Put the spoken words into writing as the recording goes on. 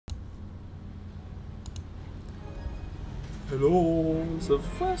Hello, it's the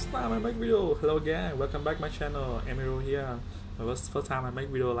first time I make video. Hello again, welcome back my channel. Emiro here. First time I make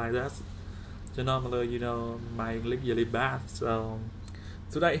video like that. So normally, you know, my English really bad. So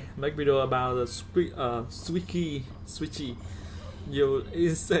today make video about the switchy. You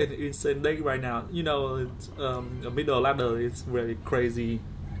insane deck right now. You know, a middle ladder is very crazy.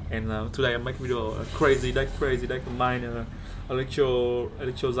 And today I make video a crazy deck combine Electro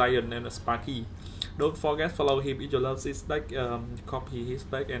Giant and a Sparky. Don't forget follow him if you love this deck. Copy his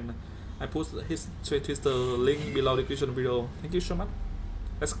deck and I put his Twitter link below the description video. Thank you so much.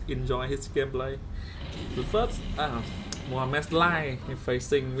 Let's enjoy his gameplay. The first Mohamed Lai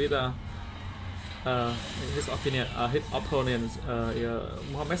facing with his opponent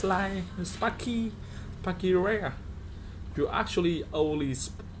Mohamed Lai Sparky rare. You actually only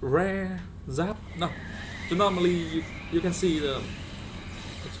rare zap. No, so normally you can see the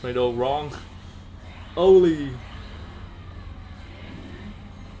it's made all wrong. Only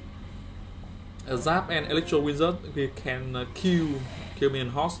a zap and electro wizard we can kill me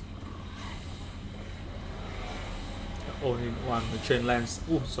and horse. Only one chain lance.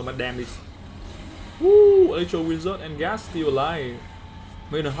 Ooh, so much damage. Ooh, electro wizard and gas still alive.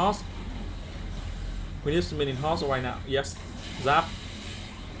 Mini horse. We need some mini horse right now. Yes, zap.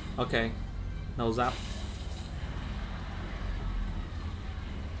 Okay, no zap.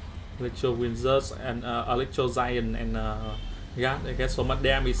 Electro Wizards and Electro Giant and gas. They get so much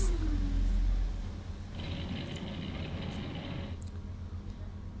damage.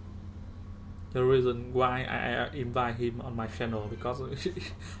 The reason why I invite him on my channel because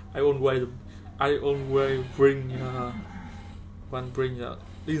I always bring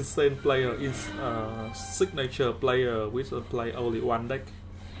insane player, signature player with play only one deck,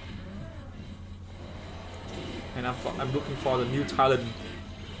 and I'm looking for the new talent.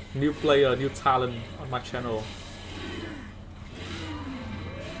 New player, new talent on my channel.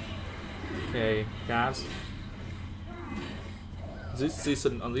 Okay, guys. This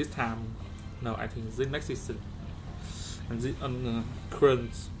season on this time. No, I think this next season. And this on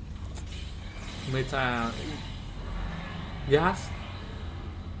current meta. Gas.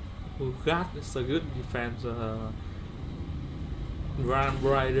 Gas is a good defense. Ram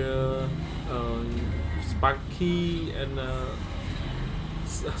Rider, Sparky, and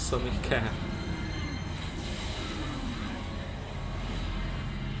Sonic Cat.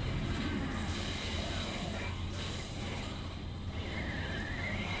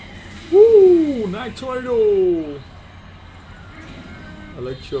 Woo! Night Tornado!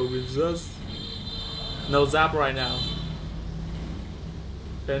 Electro Wizards. No zap right now.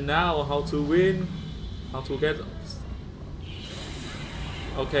 And now how to win? How to get?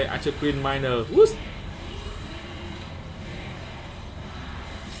 Okay, Archer Queen Miner. Whoosh!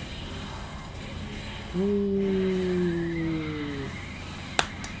 Ooh.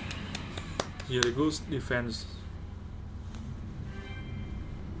 Really good defense.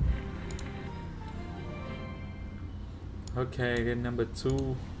 Okay, then number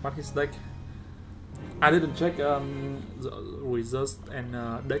 2. What is deck? I didn't check the results and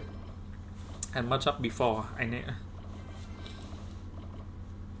deck and matchup before.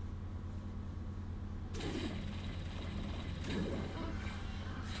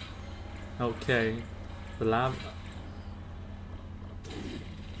 Okay. The lab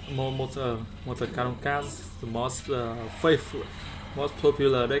motor Karonkas, the most faithful, most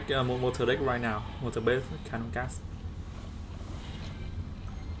popular deck, motor deck right now. Motor based Karonkas.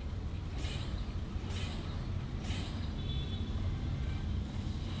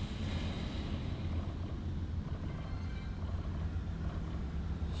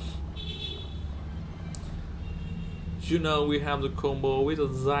 You know we have the combo with a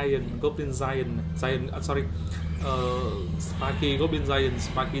Giant, Goblin Giant, Sparky, Goblin Giant,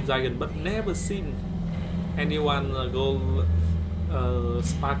 Sparky Giant, but never seen anyone go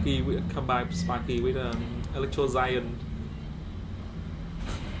Sparky with combine Sparky with Electro Giant.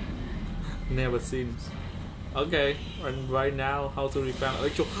 Never seen. Okay, and right now how to refine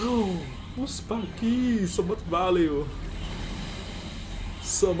Electro? Oh, Sparky, so much value,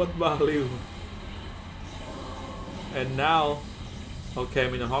 so much value. And now, okay,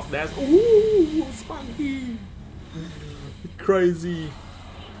 I'm in a half dash. Ooh, Sparky! Crazy!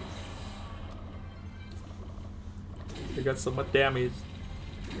 They got so much damage.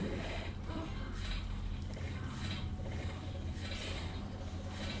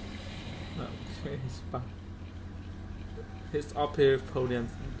 Okay, his upper opponent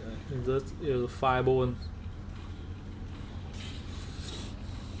in this is Fireball.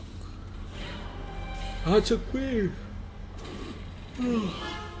 Archer Queen!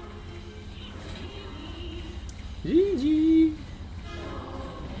 GG!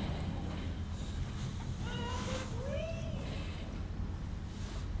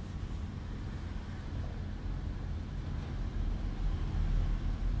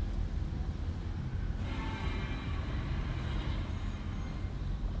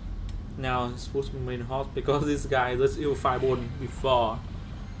 Now it's push main horse because this guy just ill 5-1 before.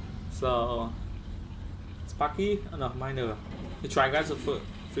 So Sparky, no, minor. He try guys the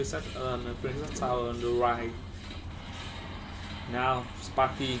first set tower on the right. Now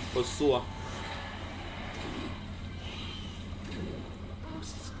Sparky for sure.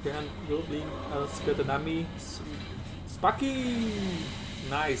 Scan Goblin, Skatanami, Sparky,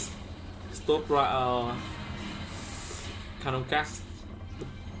 nice. Stop right. Cannon cast.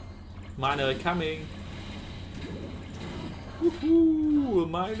 Minor coming. Woohoo!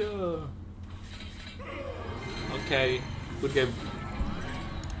 Minor. Okay, good game.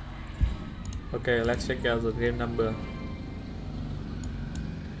 Okay, let's check out the game number.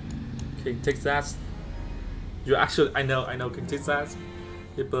 King Texas. You actually, I know King Texas.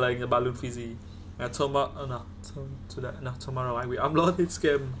 He's playing the Balloon Fizzy. Tomorrow, tomorrow I will upload this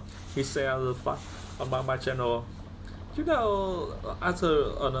game. He share the on my channel. You know,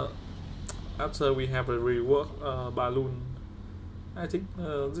 after we have a rework balloon, I think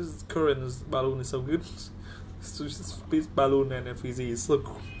this current balloon is so good. Speed balloon and Fizzy is so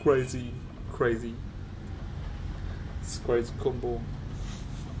crazy. It's crazy combo.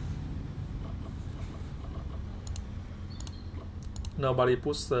 Nobody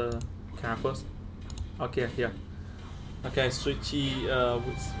push the car first. Okay, here. Okay, switch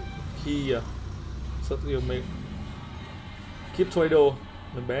with here. So you make keep Tornado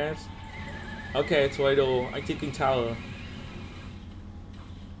the best. Okay, Tornado, I taking tower.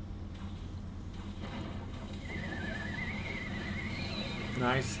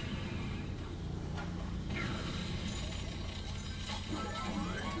 Nice.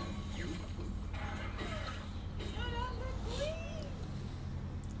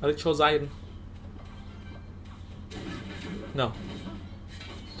 Electro Giant. No.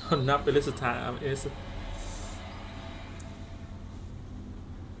 Not Electro time. It's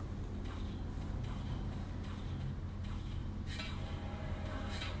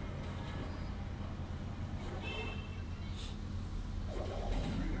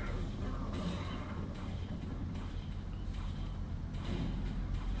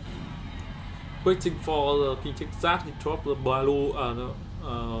waiting for the King Texas. He dropped the balloon.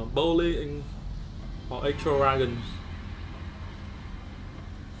 Bowling or Electro Dragon.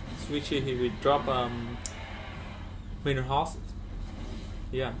 Switchy, he will drop Minor Horse.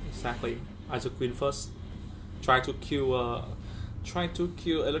 Yeah, exactly. As a queen first. Try to kill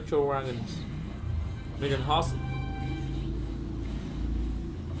Electro Dragons. Minor Horse.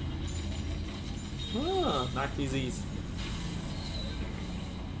 Ah, nice disease.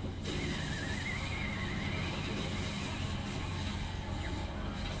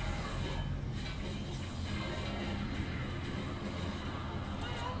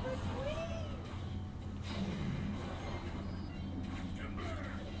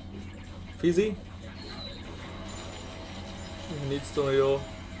 Fizzy needs tornado.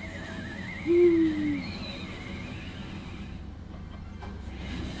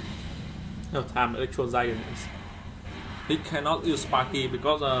 No time. Electro Giant. He cannot use Sparky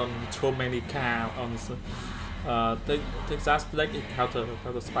because so many cars on Texas deck counter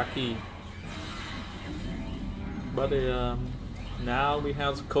Sparky. But now we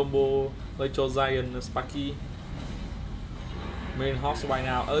have combo Electro Giant Sparky. Main horse right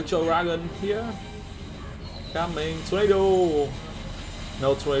now. Electro Dragon here. Coming. Tornado.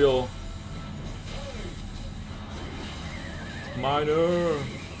 No tornado. Minor.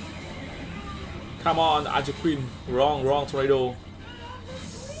 Come on, Archer Queen. Wrong tornado.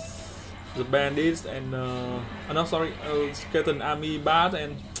 The bandits and no, sorry, Skeleton Army bad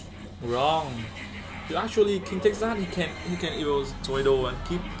and wrong. Actually, King Texas he can use tornado and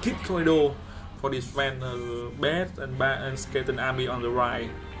keep tornado for this fan bad and Skeleton Army on the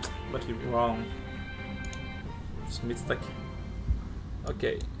right, but he's wrong. It's a mistake.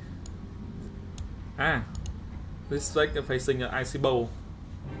 Okay. This deck facing an Icy Bow.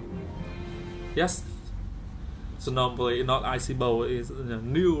 Yes. So normally not Icy Bow, is a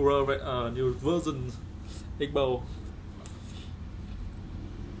new version Big Bow.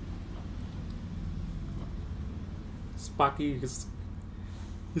 Sparky is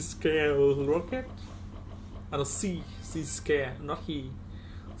scared rocket. I don't see scared, not he.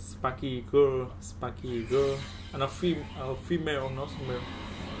 Sparky girl, and a female, not male,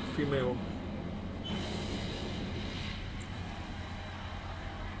 female.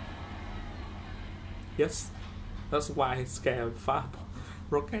 Yes, that's why he's scared. Fab,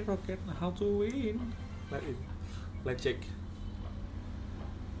 rocket, how to win? Let's check.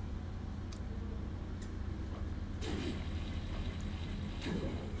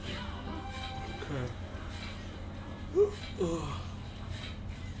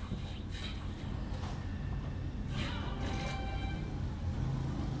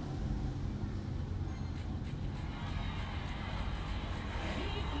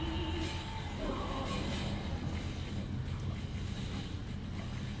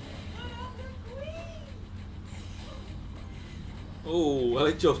 Oh,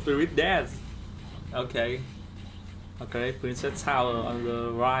 Electro Spirit Dance. Okay. Okay, Princess Tower on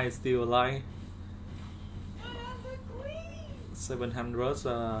the right still alive.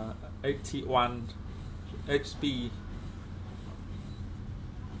 781 HP.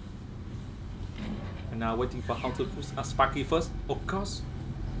 And now waiting for how to push a Sparky first. Of course.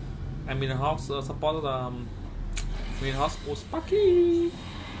 I mean, Hawks support Hawks. Oh, Sparky!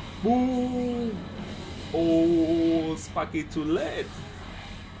 Boom! Oh, Sparky too late.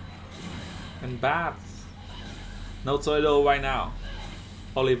 And bad. No tornado right now.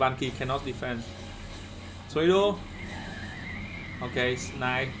 Only Vanky cannot defend. Tornado. Okay,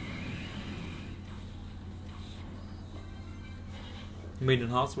 Snipe. Minion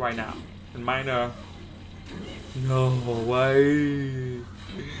Hawks right now. And Miner. No way.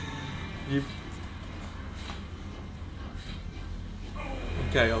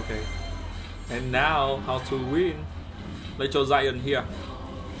 Okay, okay. And now, how to win? Electro Giant here.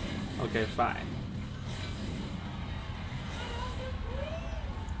 Okay, fine.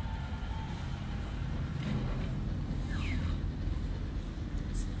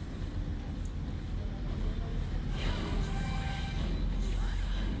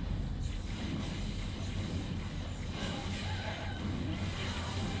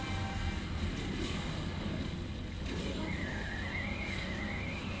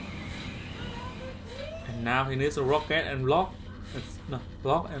 Now he needs a rocket and block. No,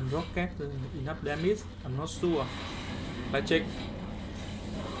 block and rocket enough damage. I'm not sure. Let's check.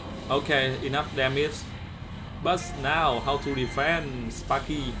 Okay, enough damage. But now how to defend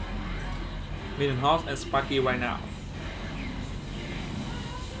Sparky? Minion Hawk and Sparky right now.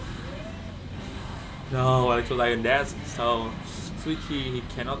 No, Electro Giant Dash. So Squeaky he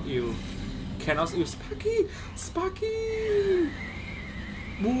cannot use. Cannot use Sparky. Sparky.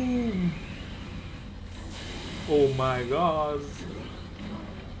 Boom. Oh my god.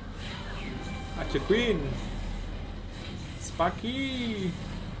 Archer Queen. Sparky.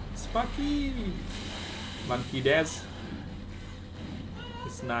 Sparky. Monkey Dash.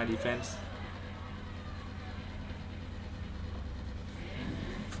 It's 9 defense.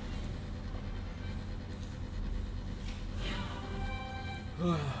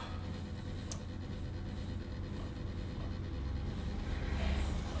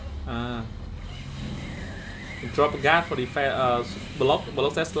 Drop a guard for the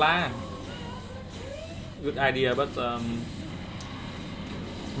block Tesla. Good idea, but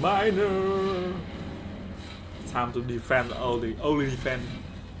Miner. Time to defend only defend.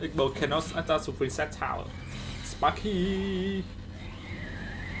 Igbo cannot attack to preset tower. Sparky.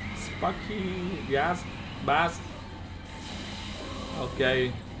 Sparky. Yes. Bass.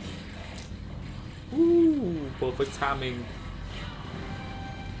 Okay. Ooh, perfect timing.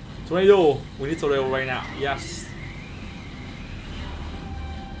 Tornado, we need tornado right now. Yes.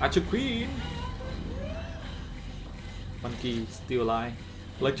 Archer Queen. Monkey still alive.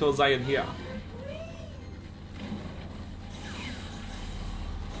 Electro Giant here.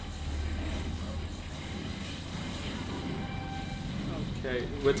 Okay,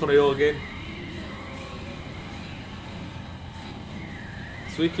 with tornado again.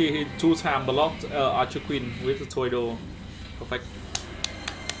 Squeaky hit 2 times blocked Archer Queen with the tornado. Perfect.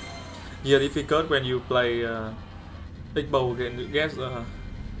 Yeah, difficult when you play big bow against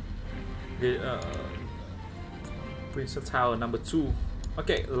Princess Tower number 2.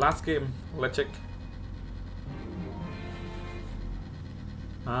 Okay, last game. Let's check.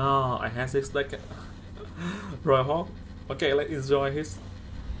 Oh, I have this deck. Royal Hawk. Okay, let's enjoy his.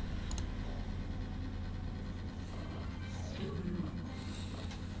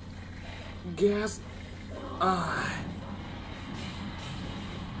 Guess.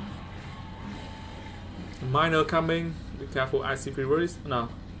 Miner coming. Be careful, IC Furious. No.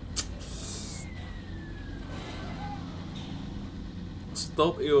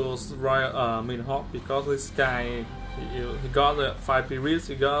 Stop use Royal Minion Hawk because this guy he got the 5 periods.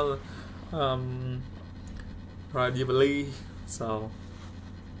 He got Royal Jubilee. So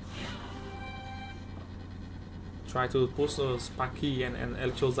try to push Sparky and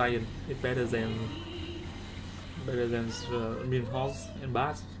Electro Giant. It's better than Minion Hawk and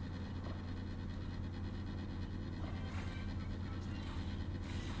Bass.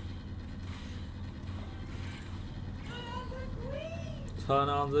 Turn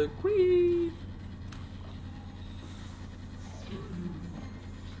on the queen.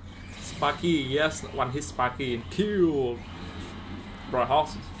 Sparky, yes, one hit Sparky and kill Royal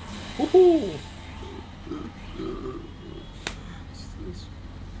Hawks. Woohoo!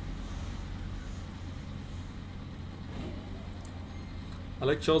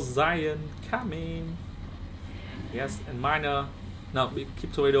 Electro Giant coming. Yes, and Miner Now big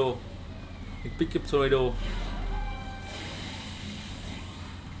keep tornado. Big keep tornado.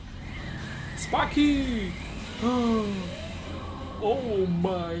 Sparky! Oh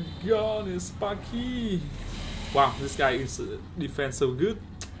my god, it's Sparky! Wow, this guy is defense so good.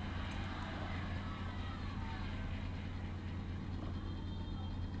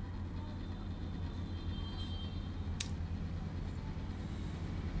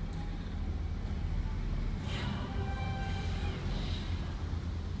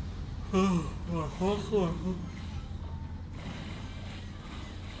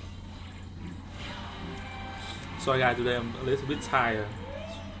 Sorry guys, today I'm a little bit tired.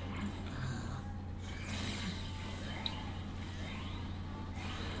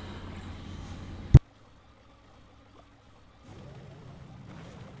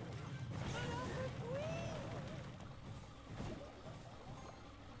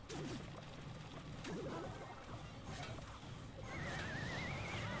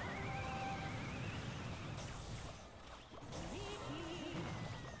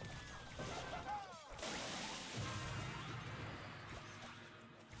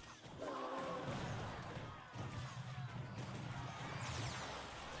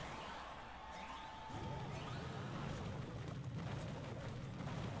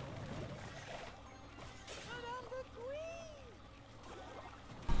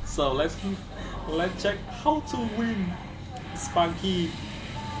 So let's check how to win. Sparky,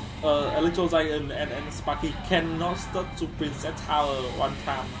 Electro Giant and Sparky cannot start to Princess Tower one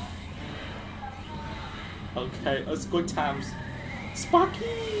time. Okay, it's good times.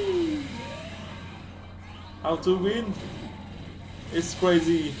 Sparky, how to win? It's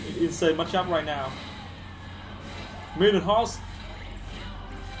crazy, insane matchup right now. Million horse,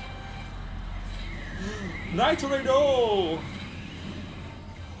 Night Tornado.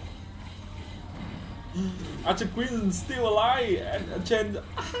 Archer Queen still alive and change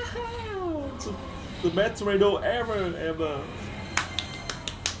the best tornado ever.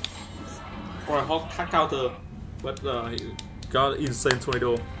 For a hot counter, but he got insane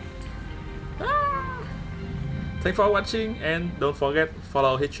tornado. Thanks for watching and don't forget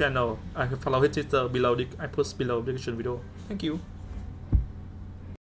follow his channel. I follow his Twitter below. I post below the description video. Thank you.